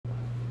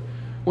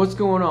What's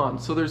going on?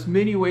 So there's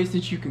many ways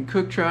that you can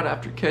cook trout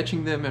after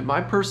catching them, and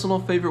my personal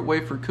favorite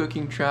way for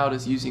cooking trout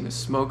is using a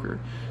smoker.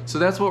 So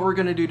that's what we're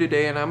going to do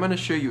today, and I'm going to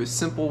show you a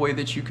simple way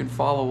that you can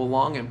follow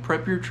along and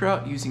prep your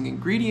trout using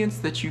ingredients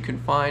that you can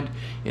find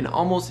in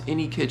almost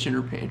any kitchen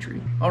or pantry.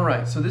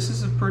 Alright, so this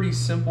is a pretty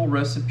simple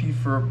recipe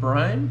for a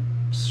brine.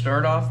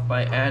 Start off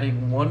by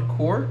adding 1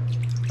 quart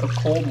of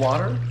cold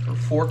water, or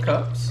 4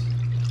 cups.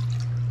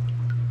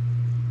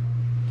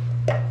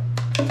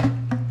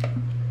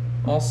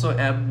 Also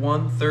add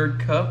 1/3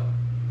 cup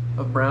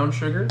of brown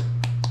sugar.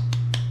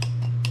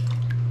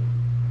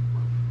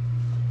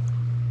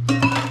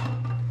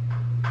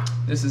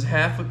 This is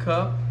half a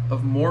cup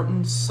of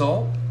Morton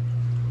salt.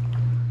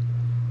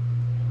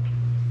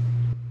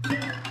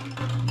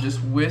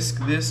 Just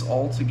whisk this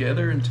all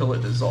together until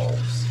it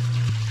dissolves.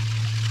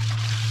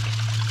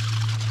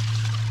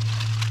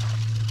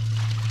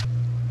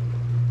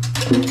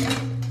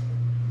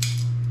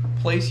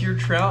 Place your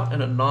trout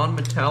in a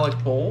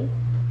non-metallic bowl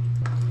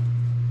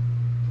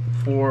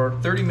for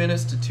 30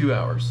 minutes to 2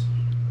 hours.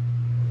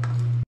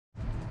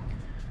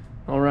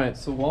 Alright,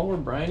 so while we're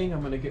brining, I'm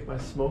going to get my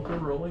smoker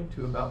rolling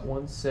to about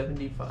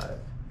 175.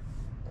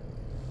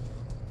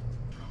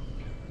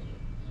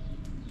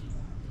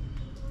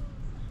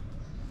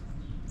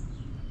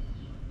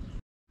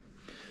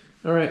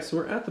 Alright, so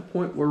we're at the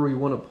point where we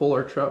want to pull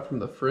our trout from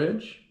the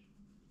fridge.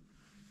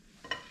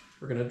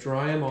 We're going to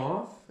dry them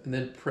off and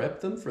then prep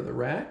them for the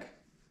rack.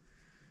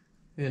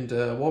 And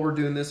while we're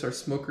doing this, our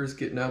smoker's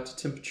getting out to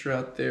temperature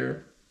out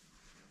there.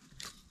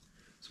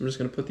 So I'm just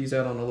going to put these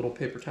out on a little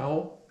paper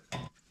towel.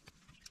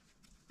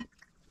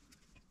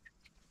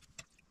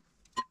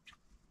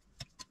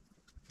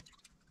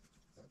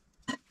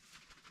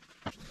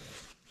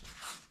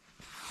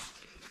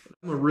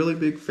 I'm a really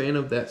big fan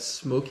of that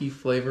smoky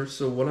flavor,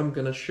 so what I'm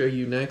going to show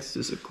you next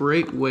is a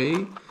great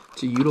way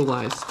to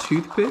utilize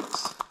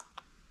toothpicks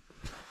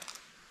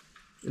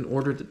in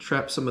order to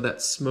trap some of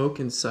that smoke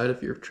inside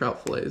of your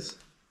trout fillets.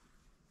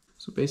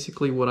 So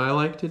basically what I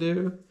like to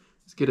do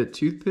is get a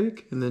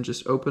toothpick and then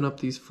just open up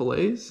these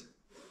fillets.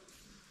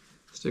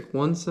 Stick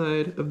one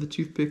side of the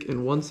toothpick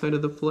in one side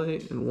of the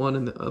fillet and one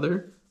in the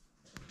other.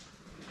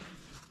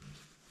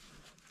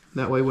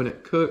 That way when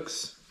it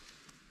cooks,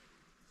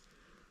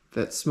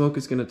 that smoke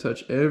is going to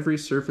touch every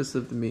surface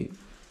of the meat.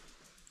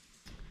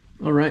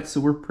 Alright, so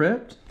we're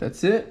prepped.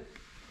 That's it.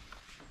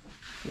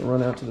 We'll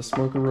run out to the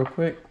smoker real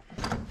quick.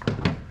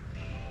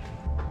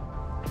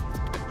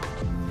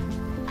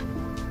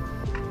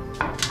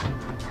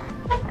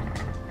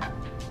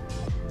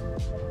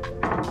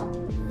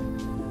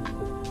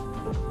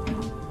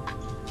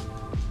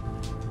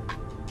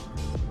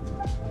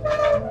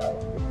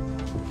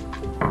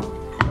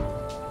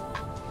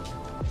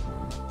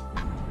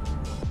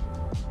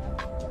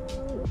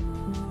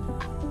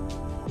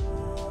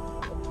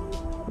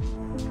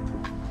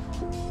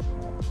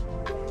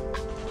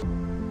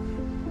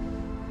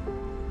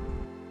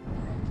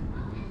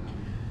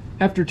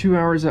 After 2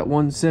 hours at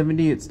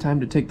 170, it's time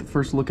to take the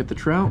first look at the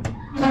trout.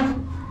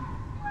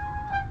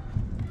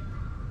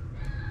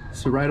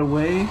 So right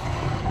away,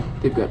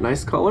 they've got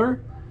nice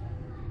color.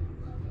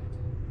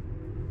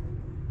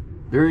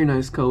 Very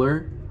nice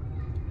color.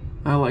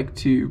 I like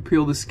to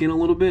peel the skin a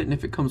little bit, and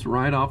if it comes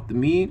right off the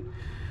meat,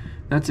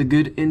 that's a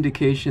good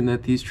indication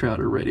that these trout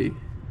are ready.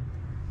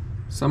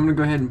 So I'm gonna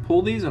go ahead and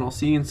pull these and I'll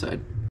see you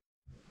inside.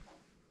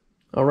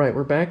 Alright,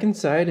 we're back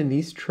inside and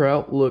these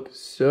trout look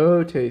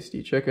so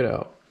tasty. Check it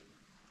out.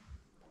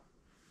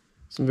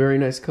 Some very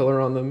nice color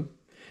on them.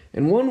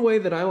 And one way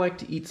that I like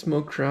to eat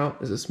smoked trout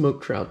is a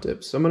smoked trout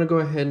dip. So I'm going to go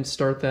ahead and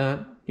start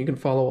that. You can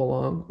follow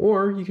along,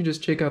 or you can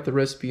just check out the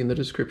recipe in the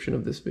description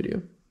of this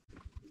video.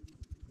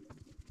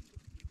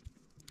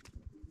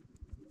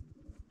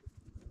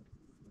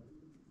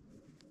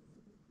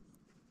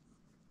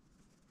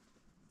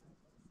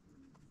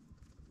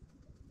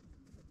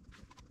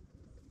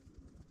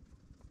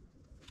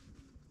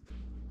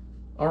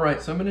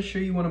 Alright, so I'm going to show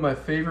you one of my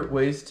favorite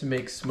ways to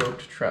make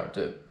smoked trout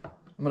dip.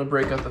 I'm going to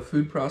break out the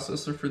food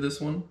processor for this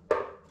one.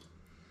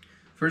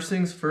 First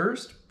things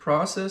first,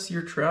 process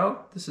your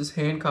trout. This is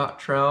hand-caught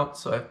trout,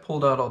 so I've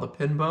pulled out all the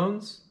pin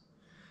bones.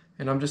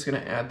 And I'm just going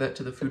to add that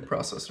to the food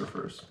processor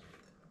first.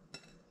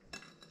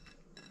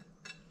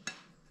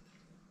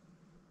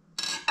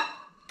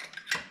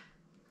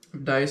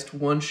 I've diced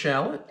 1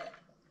 shallot.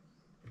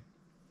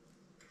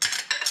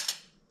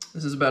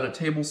 This is about a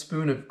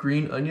tablespoon of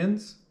green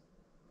onions.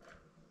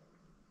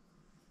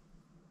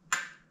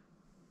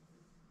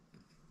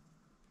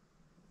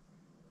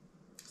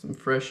 Some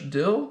fresh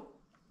dill.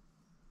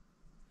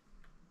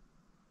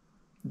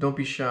 Don't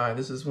be shy,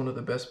 this is one of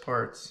the best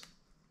parts.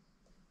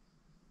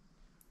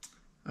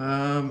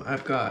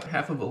 I've got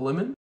half of a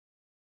lemon.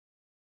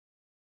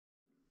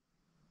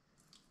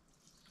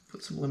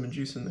 Put some lemon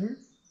juice in there.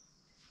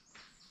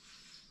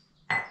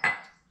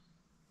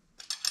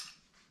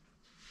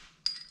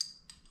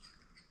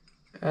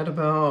 Add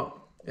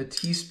about a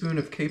teaspoon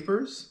of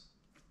capers.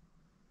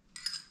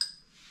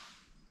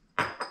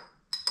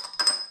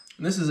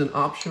 And this is an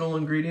optional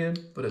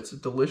ingredient, but it's a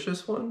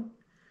delicious one.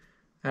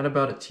 Add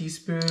about a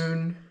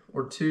teaspoon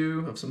or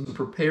two of some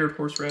prepared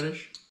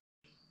horseradish.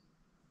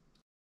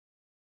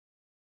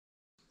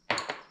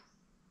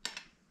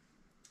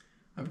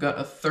 I've got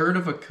 1/3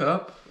 of a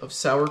cup of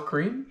sour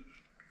cream.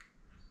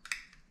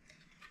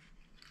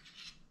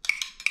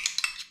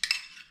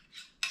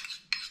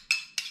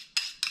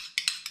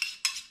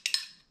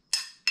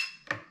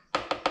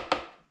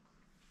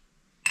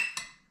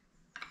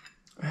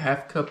 A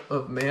 1/2 cup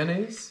of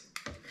mayonnaise.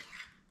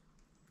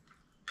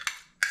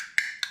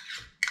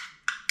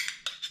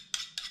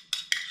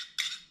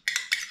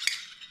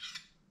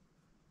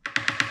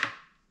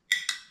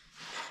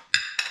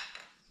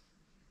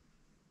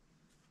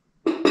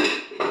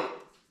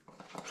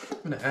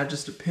 I'm going to add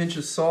just a pinch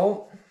of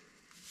salt.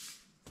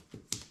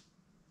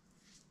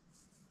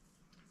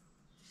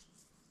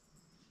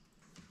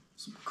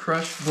 Some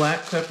crushed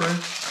black pepper.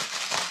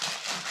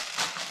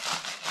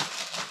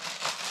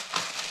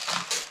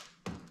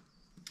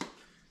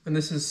 And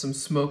this is some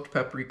smoked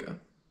paprika.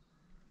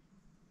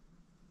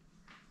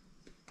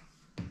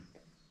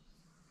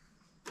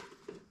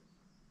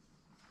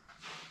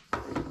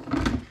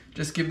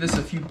 Just give this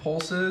a few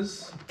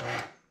pulses.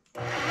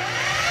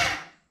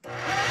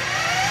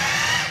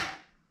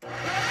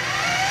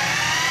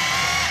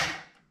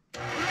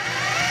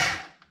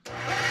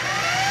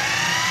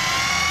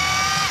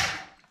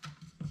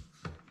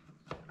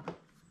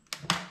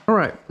 All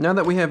right, now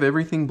that we have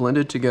everything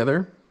blended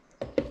together,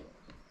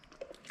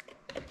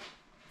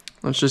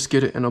 let's just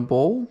get it in a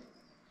bowl.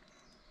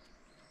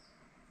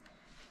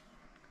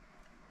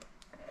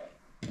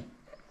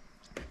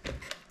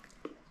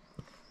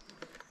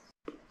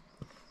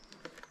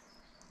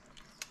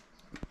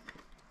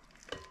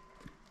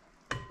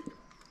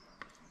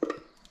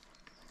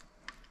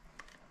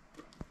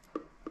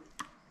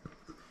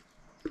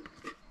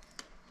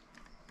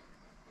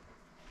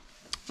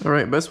 All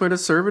right, best way to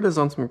serve it is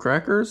on some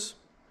crackers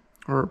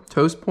or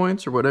toast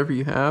points or whatever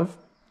you have.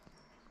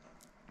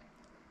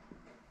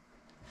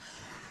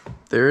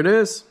 There it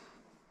is.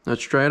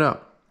 Let's try it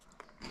out.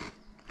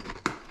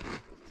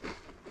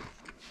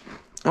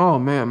 Oh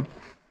man.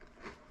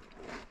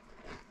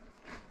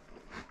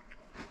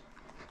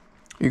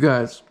 You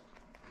guys.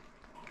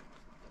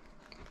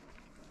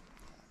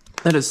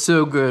 That is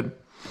so good.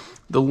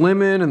 The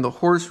lemon and the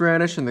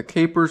horseradish and the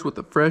capers with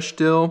the fresh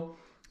dill.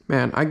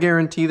 Man, I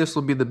guarantee this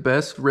will be the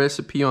best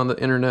recipe on the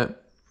internet.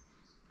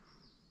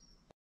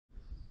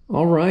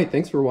 Alright,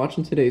 thanks for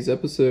watching today's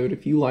episode.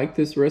 If you like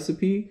this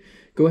recipe,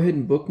 go ahead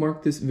and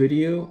bookmark this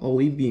video. I'll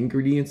leave the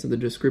ingredients in the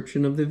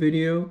description of the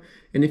video.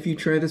 And if you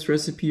try this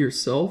recipe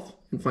yourself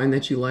and find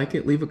that you like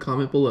it, leave a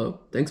comment below.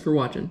 Thanks for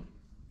watching.